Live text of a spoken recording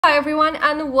Hi everyone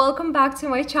and welcome back to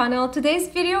my channel. Today's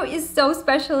video is so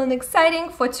special and exciting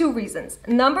for two reasons.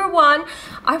 Number one,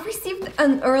 I've received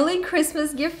an early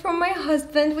Christmas gift from my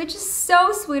husband, which is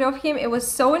so sweet of him. It was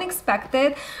so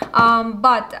unexpected,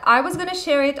 but I was gonna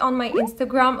share it on my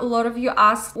Instagram. A lot of you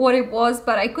asked what it was,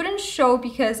 but I couldn't show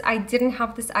because I didn't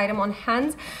have this item on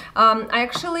hand. I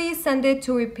actually sent it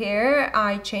to repair.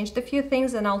 I changed a few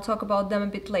things and I'll talk about them a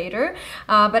bit later,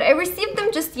 but I received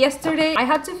them just yesterday. I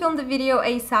had to film the video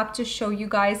ASAP to show you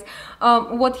guys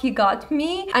what he got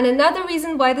me. And another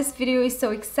reason why this video is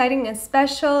so exciting and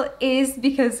special is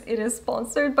because it is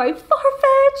sponsored by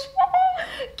Farfetch.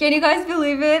 Can you guys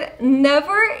believe it?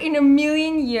 Never in a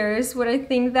million years would I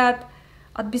think that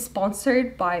I'd be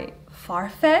sponsored by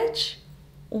Farfetch.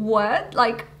 What?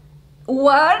 Like,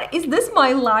 what? Is this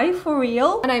my life for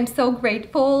real? And I'm so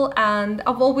grateful, and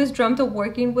I've always dreamt of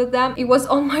working with them. It was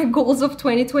on my goals of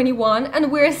 2021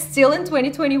 and we're still in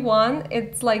 2021.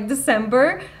 It's like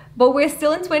December, but we're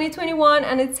still in 2021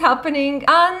 and it's happening,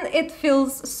 and it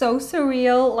feels so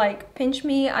surreal. Like, pinch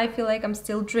me, I feel like I'm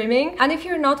still dreaming. And if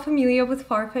you're not familiar with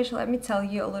Farfetch, let me tell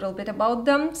you a little bit about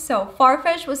them. So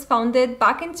Farfetch was founded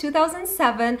back in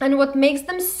 2007, and what makes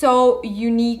them so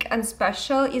unique and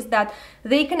special is that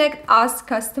they connect us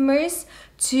customers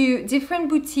to different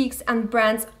boutiques and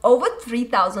brands, over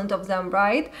 3,000 of them,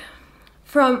 right?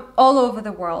 From all over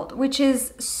the world, which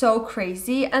is so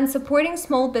crazy. And supporting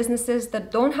small businesses that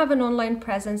don't have an online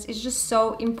presence is just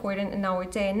so important in our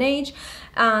day and age,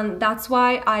 and that's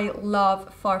why I love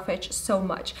Farfetch so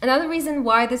much. Another reason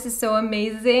why this is so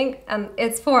amazing, and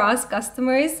it's for us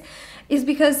customers, is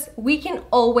because we can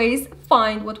always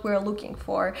find what we're looking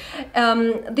for.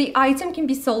 The item can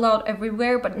be sold out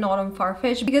everywhere, but not on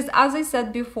Farfetch, because as I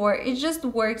said before, it just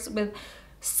works with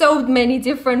so many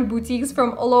different boutiques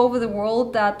from all over the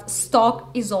world that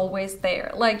stock is always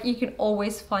there. Like, you can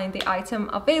always find the item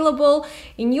available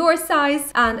in your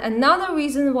size. And another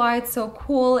reason why it's so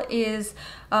cool is,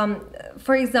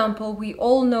 for example, we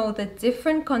all know that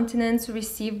different continents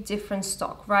receive different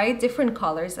stock, right? Different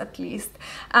colors at least.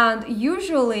 And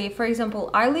usually, for example,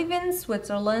 I live in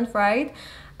Switzerland, right?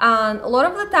 And a lot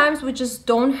of the times we just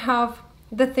don't have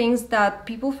the things that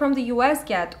people from the US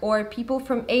get or people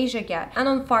from Asia get. And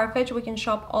on Farfetch, we can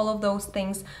shop all of those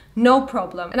things, no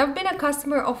problem. And I've been a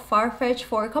customer of Farfetch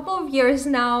for a couple of years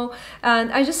now,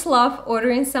 and I just love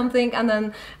ordering something and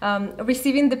then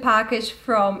receiving the package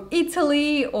from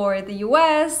Italy or the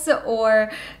US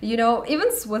or, you know,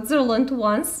 even Switzerland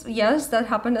once. Yes, that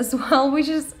happened as well, which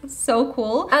is so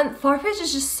cool. And Farfetch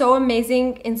is just so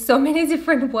amazing in so many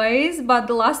different ways. But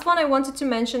the last one I wanted to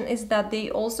mention is that they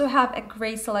also have a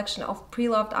great selection of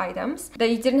pre-loved items that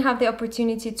you didn't have the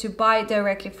opportunity to buy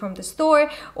directly from the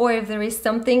store, or if there is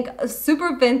something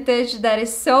super vintage that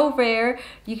is so rare,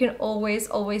 you can always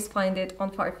find it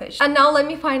on Farfetch. And now let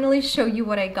me finally show you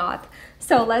what I got.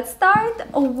 So let's start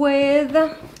with,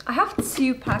 I have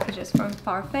two packages from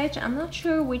Farfetch. I'm not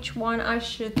sure which one I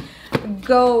should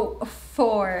go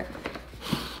for.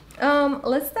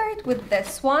 Let's start with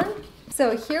this one.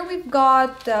 So here we've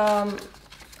got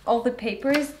all the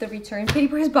papers, the return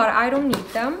papers, but I don't need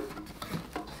them.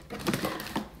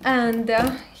 And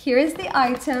here is the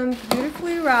item,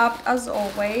 beautifully wrapped as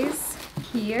always.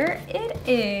 Here it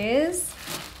is.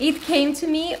 It came to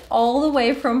me all the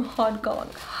way from Hong Kong.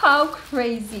 How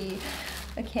crazy.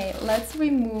 Okay, let's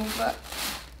remove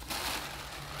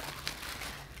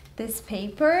this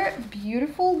paper.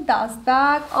 Beautiful dust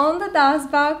bag. On the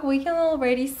dust bag we can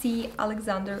already see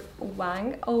Alexander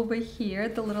Wang over here,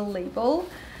 the little label.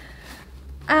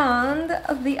 And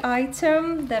the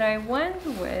item that I went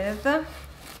with,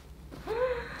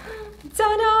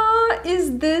 ta-da,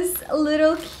 is this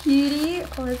little cutie.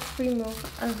 Let's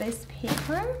remove this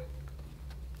paper.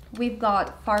 We've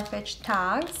got Farfetch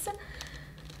tags,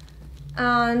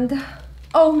 and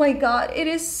oh my god, it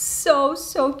is so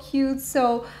cute.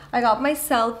 So I got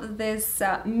myself this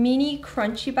mini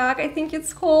crunchy bag, I think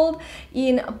it's called,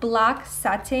 in black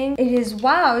satin. It is,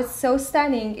 wow, it's so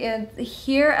stunning. And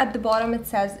here at the bottom it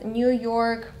says New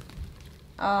York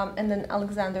and then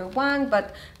Alexander Wang,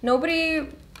 but nobody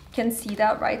can see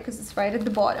that, right? Because it's right at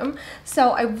the bottom.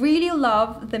 So I really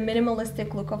love the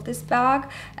minimalistic look of this bag,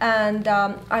 and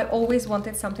I always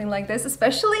wanted something like this,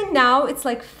 especially now it's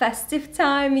like festive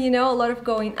time, you know, a lot of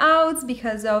going out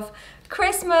because of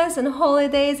Christmas and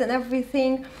holidays and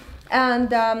everything.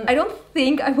 And I don't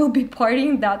think I will be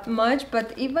partying that much,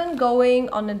 but even going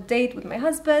on a date with my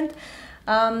husband,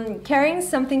 carrying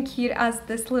something cute as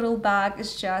this little bag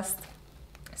is just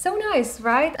so nice,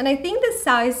 right? And I think the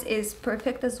size is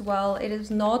perfect as well. It is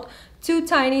not too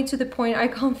tiny to the point I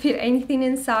can't fit anything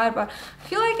inside, but I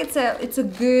feel like it's a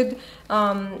good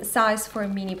size for a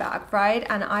mini bag, right?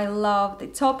 And I love the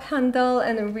top handle,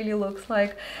 and it really looks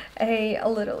like a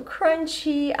little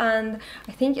crunchy, and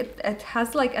I think it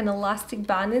has like an elastic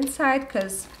band inside,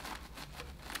 because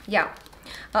yeah,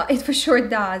 it for sure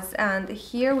does. And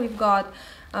here we've got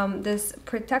this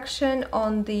protection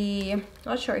on the,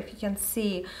 not sure if you can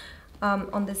see,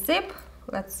 on the zip.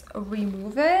 Let's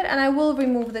remove it, and I will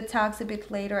remove the tags a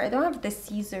bit later. I don't have the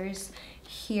scissors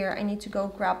here. I need to go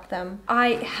grab them. I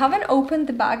haven't opened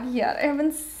the bag yet. I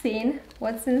haven't seen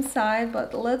what's inside,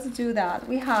 but let's do that.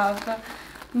 We have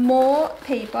more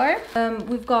paper.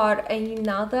 We've got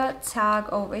another tag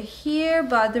over here,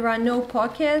 but there are no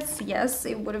pockets. Yes,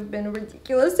 it would have been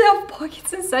ridiculous to have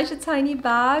pockets in such a tiny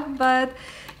bag, but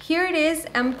here it is,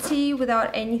 empty, without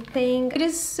anything. It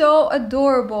is so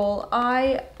adorable.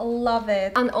 I love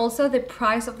it. And also the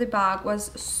price of the bag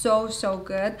was so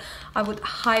good. I would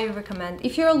highly recommend.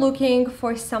 If you're looking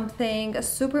for something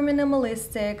super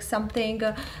minimalistic, something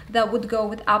that would go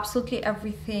with absolutely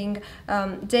everything,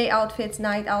 day outfits,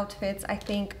 night outfits, I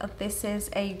think this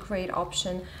is a great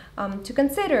option to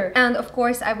consider. And of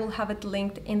course I will have it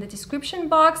linked in the description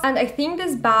box. And I think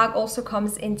this bag also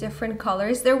comes in different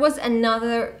colors. There was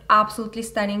another absolutely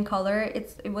stunning color.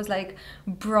 It was like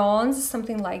bronze,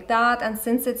 something like that, and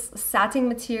since it's satin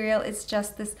material, it's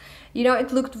just this, you know,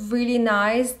 it looked really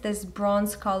nice, this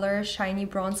bronze color, shiny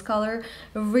bronze color,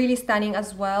 really stunning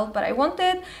as well. But I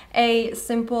wanted a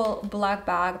simple black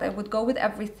bag that would go with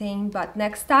everything, but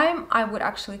next time I would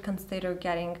actually consider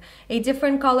getting a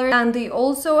different color. And they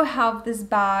also have this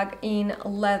bag in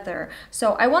leather,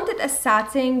 so I wanted a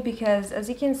satin because, as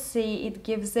you can see, it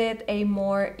gives it a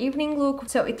more evening look,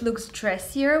 so it looks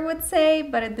dressier, I would say,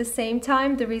 but at the same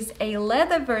time there is a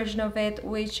leather version of it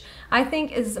which I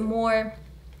think is more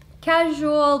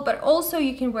casual, but also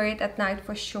you can wear it at night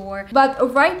for sure.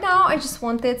 But right now I just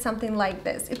wanted something like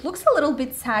this. It looks a little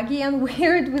bit saggy and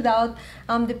weird without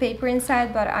the paper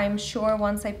inside, but I'm sure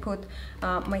once I put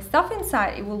my stuff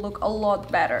inside it will look a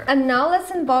lot better. And now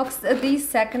let's unbox the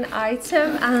second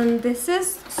item, and this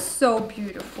is so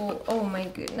beautiful. Oh my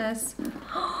goodness.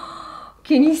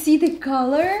 Can you see the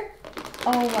color?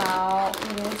 Oh wow,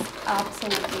 it is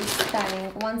absolutely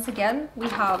stunning. Once again, we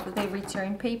have the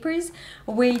return papers,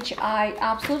 which I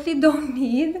absolutely don't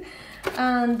need.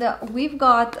 And we've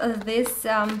got this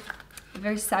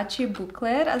Versace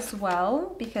booklet as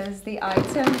well, because the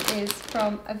item is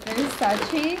from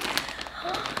Versace.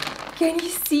 Can you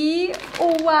see?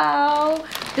 Oh wow,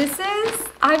 this is,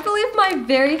 I believe, my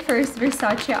very first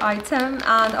Versace item,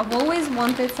 and I've always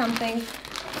wanted something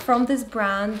from this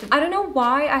brand. I don't know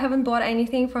why I haven't bought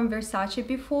anything from Versace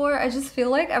before. I just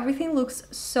feel like everything looks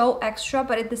so extra,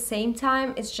 but at the same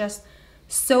time it's just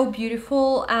so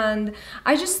beautiful, and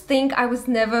I just think I was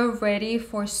never ready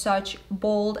for such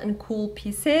bold and cool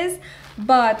pieces.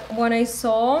 But when I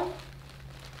saw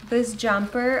this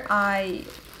jumper,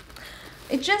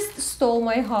 it just stole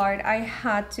my heart. I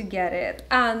had to get it,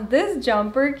 and this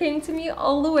jumper came to me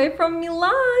all the way from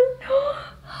Milan.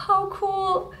 How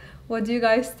cool! What do you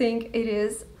guys think? It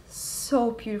is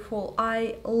so beautiful.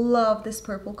 I love this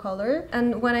purple color,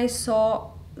 and when I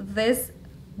saw this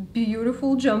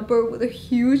beautiful jumper with a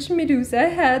huge Medusa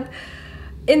head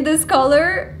in this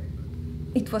color,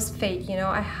 it was fate, you know.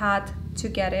 I had to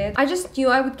get it. I just knew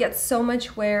I would get so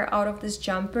much wear out of this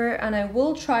jumper, and I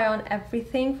will try on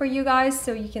everything for you guys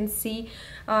so you can see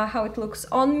how it looks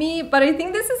on me. But I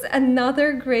think this is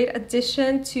another great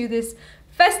addition to this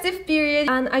festive period,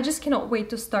 and I just cannot wait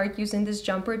to start using this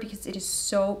jumper because it is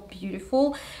so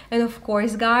beautiful. And of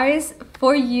course, guys,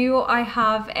 for you I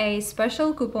have a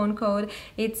special coupon code.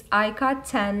 It's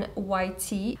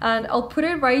Aika10YT, and I'll put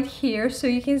it right here so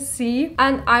you can see,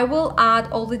 and I will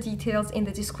add all the details in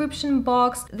the description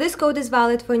box. This code is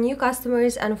valid for new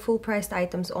customers and full priced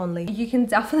items only. You can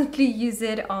definitely use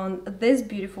it on this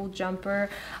beautiful jumper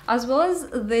as well as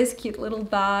this cute little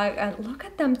bag, and look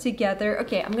at them together.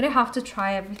 Okay, I'm gonna have to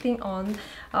try everything on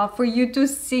for you to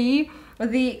see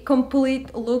the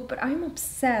complete look, but I'm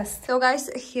obsessed. So guys,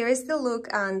 here is the look,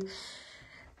 and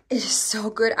it is so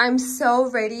good. I'm so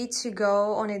ready to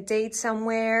go on a date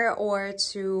somewhere or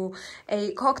to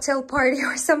a cocktail party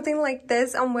or something like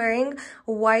this. I'm wearing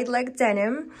white leg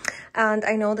denim, and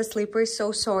I know the slipper is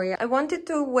so sorry. I wanted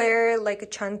to wear like a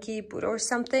chunky boot or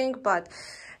something, but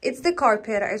it's the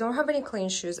carpet. I don't have any clean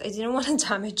shoes. I didn't want to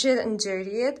damage it and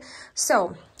dirty it.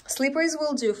 So Slippers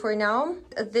will do for now.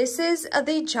 This is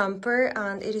the jumper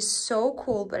and it is so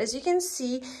cool, but as you can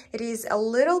see, it is a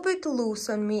little bit loose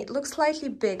on me. It looks slightly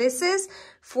big. This is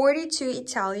 42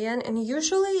 Italian and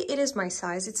usually it is my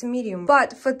size. It's a medium.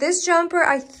 But for this jumper,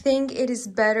 I think it is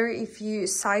better if you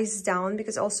size down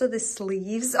because also the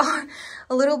sleeves are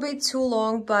a little bit too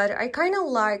long, but I kind of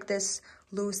like this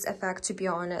loose effect, to be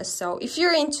honest. So if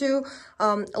you're into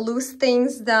loose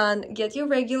things, then get your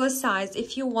regular size.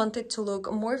 If you want it to look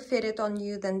more fitted on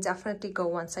you, then definitely go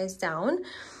one size down.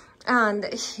 And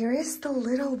here is the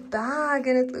little bag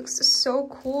and it looks so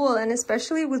cool, and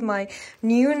especially with my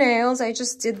new nails, I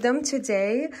just did them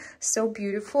today. So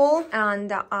beautiful,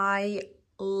 and I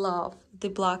love the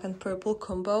black and purple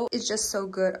combo. It's just so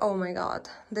good. Oh my god,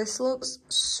 this looks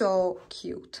so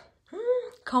cute.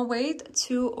 Can't wait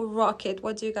to rock it.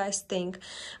 What do you guys think?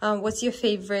 What's your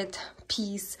favorite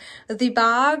piece? The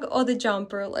bag or the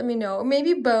jumper? Let me know.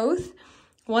 Maybe both.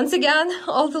 Once again,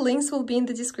 all the links will be in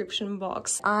the description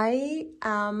box. I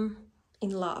am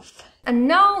in love. And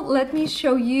now let me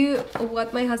show you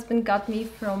what my husband got me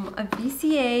from a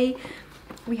VCA.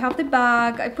 We have the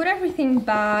bag. I put everything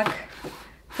back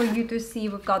for you to see.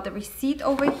 We've got the receipt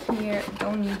over here.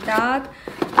 Don't need that.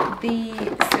 The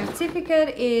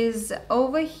certificate is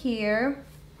over here,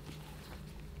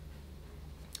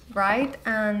 right?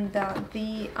 And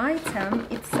the item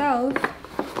itself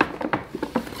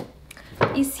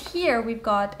is here. We've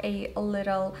got a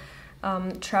little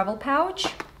travel pouch,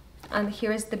 and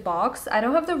here is the box. I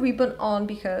don't have the ribbon on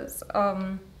because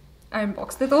I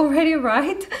unboxed it already,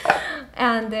 right?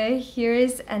 And here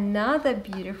is another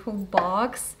beautiful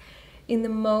box in the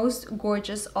most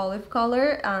gorgeous olive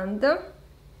color, and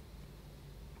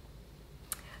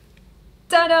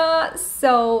ta-da!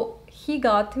 So he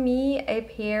got me a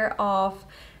pair of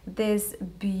this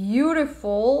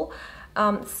beautiful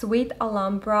sweet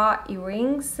Alhambra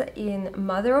earrings in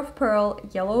mother of pearl,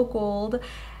 yellow gold,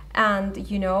 and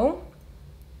you know,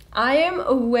 I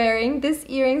am wearing these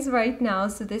earrings right now.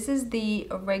 So this is the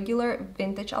regular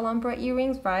vintage Alhambra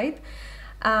earrings, right?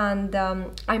 And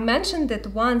I mentioned it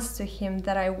once to him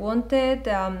that I wanted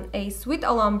a sweet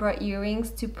Alhambra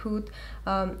earrings to put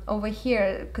over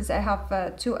here because I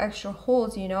have 2 extra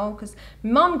holes, you know, because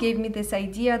mom gave me this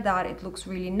idea that it looks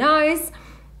really nice.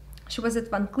 She was at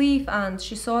Cleef and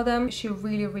she saw them. She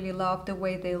really loved the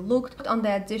way they looked on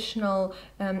the additional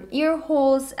ear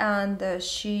holes, and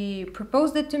she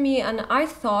proposed it to me, and I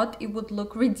thought it would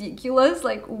look ridiculous,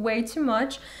 like way too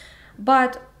much.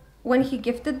 But when he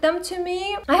gifted them to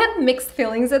me, I had mixed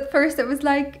feelings at first. I was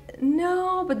like,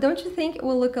 no, but don't you think it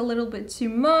will look a little bit too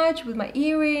much with my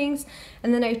earrings?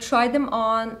 And then I tried them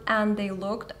on and they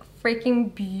looked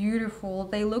freaking beautiful.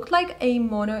 They looked like a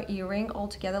mono earring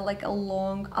altogether, like a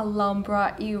long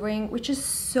Alhambra earring, which is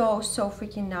so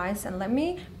freaking nice. And let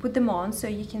me put them on so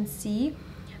you can see.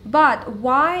 But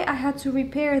why I had to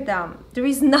repair them? There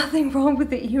is nothing wrong with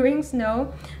the earrings,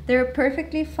 no, they're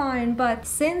perfectly fine. But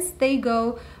since they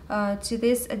go to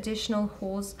these additional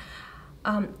holes,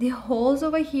 the holes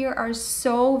over here are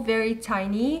so very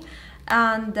tiny,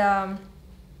 and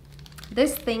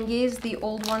this thing is the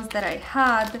old ones that I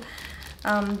had,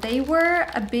 they were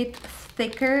a bit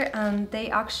thicker and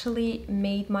they actually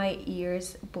made my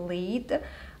ears bleed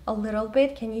a little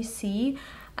bit. Can you see?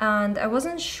 And I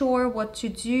wasn't sure what to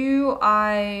do.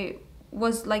 I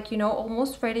was like, you know,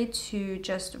 almost ready to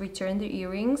just return the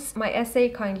earrings. My SA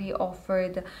kindly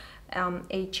offered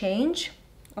a change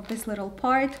of this little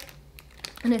part,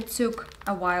 and it took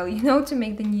a while, you know, to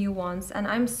make the new ones. And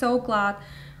I'm so glad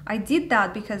I did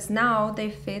that because now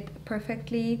they fit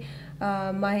perfectly.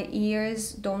 My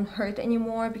ears don't hurt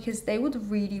anymore because they would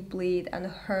really bleed and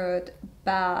hurt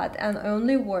bad, and I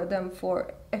only wore them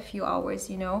for a few hours,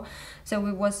 you know. So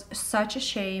it was such a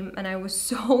shame, and I was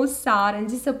so sad and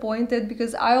disappointed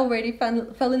because I already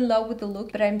fell in love with the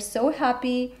look. But I'm so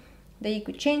happy that you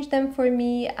could change them for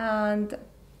me, and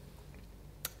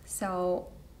so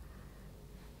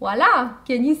voila!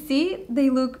 Can you see? They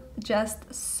look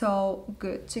just so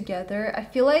good together. I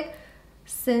feel like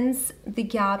since the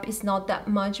gap is not that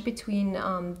much between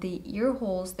the ear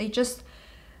holes, they just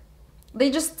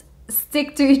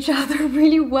stick to each other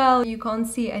really well. You can't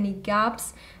see any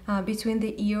gaps between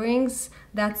the earrings.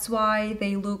 That's why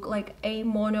they look like a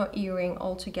mono earring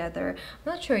altogether.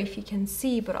 I'm not sure if you can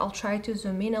see, but I'll try to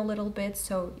zoom in a little bit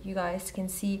so you guys can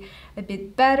see a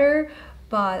bit better.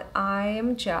 But I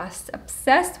am just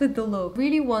obsessed with the look.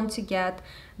 Really want to get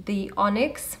the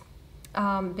onyx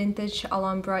vintage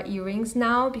Alhambra earrings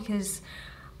now because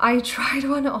I tried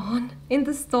one on in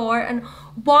the store, and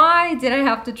why did I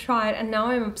have to try it? And now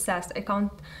I'm obsessed. I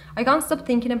can't stop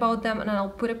thinking about them, and I'll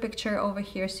put a picture over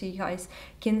here so you guys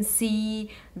can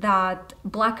see that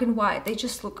black and white, they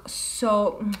just look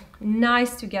so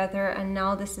nice together. And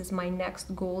now this is my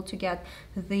next goal, to get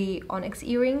the onyx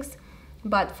earrings.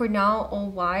 But for now,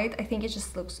 all white. I think it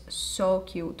just looks so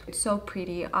cute. It's so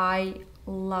pretty. I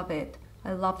love it.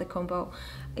 I love the combo.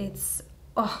 It's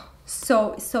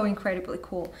so incredibly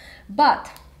cool.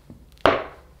 But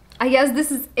I guess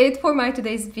this is it for my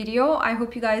today's video. I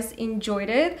hope you guys enjoyed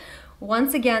it.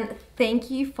 Once again, thank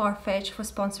you Farfetch for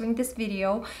sponsoring this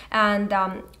video. And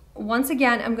once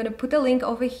again, I'm gonna put a link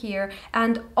over here,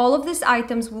 and all of these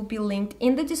items will be linked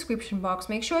in the description box.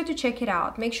 Make sure to check it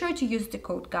out. Make sure to use the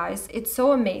code, guys. It's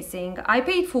so amazing. I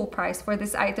paid full price for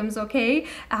these items, okay?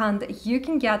 And you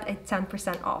can get a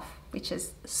 10% off, which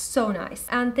is so nice.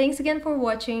 And thanks again for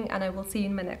watching, and I will see you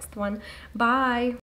in my next one. Bye!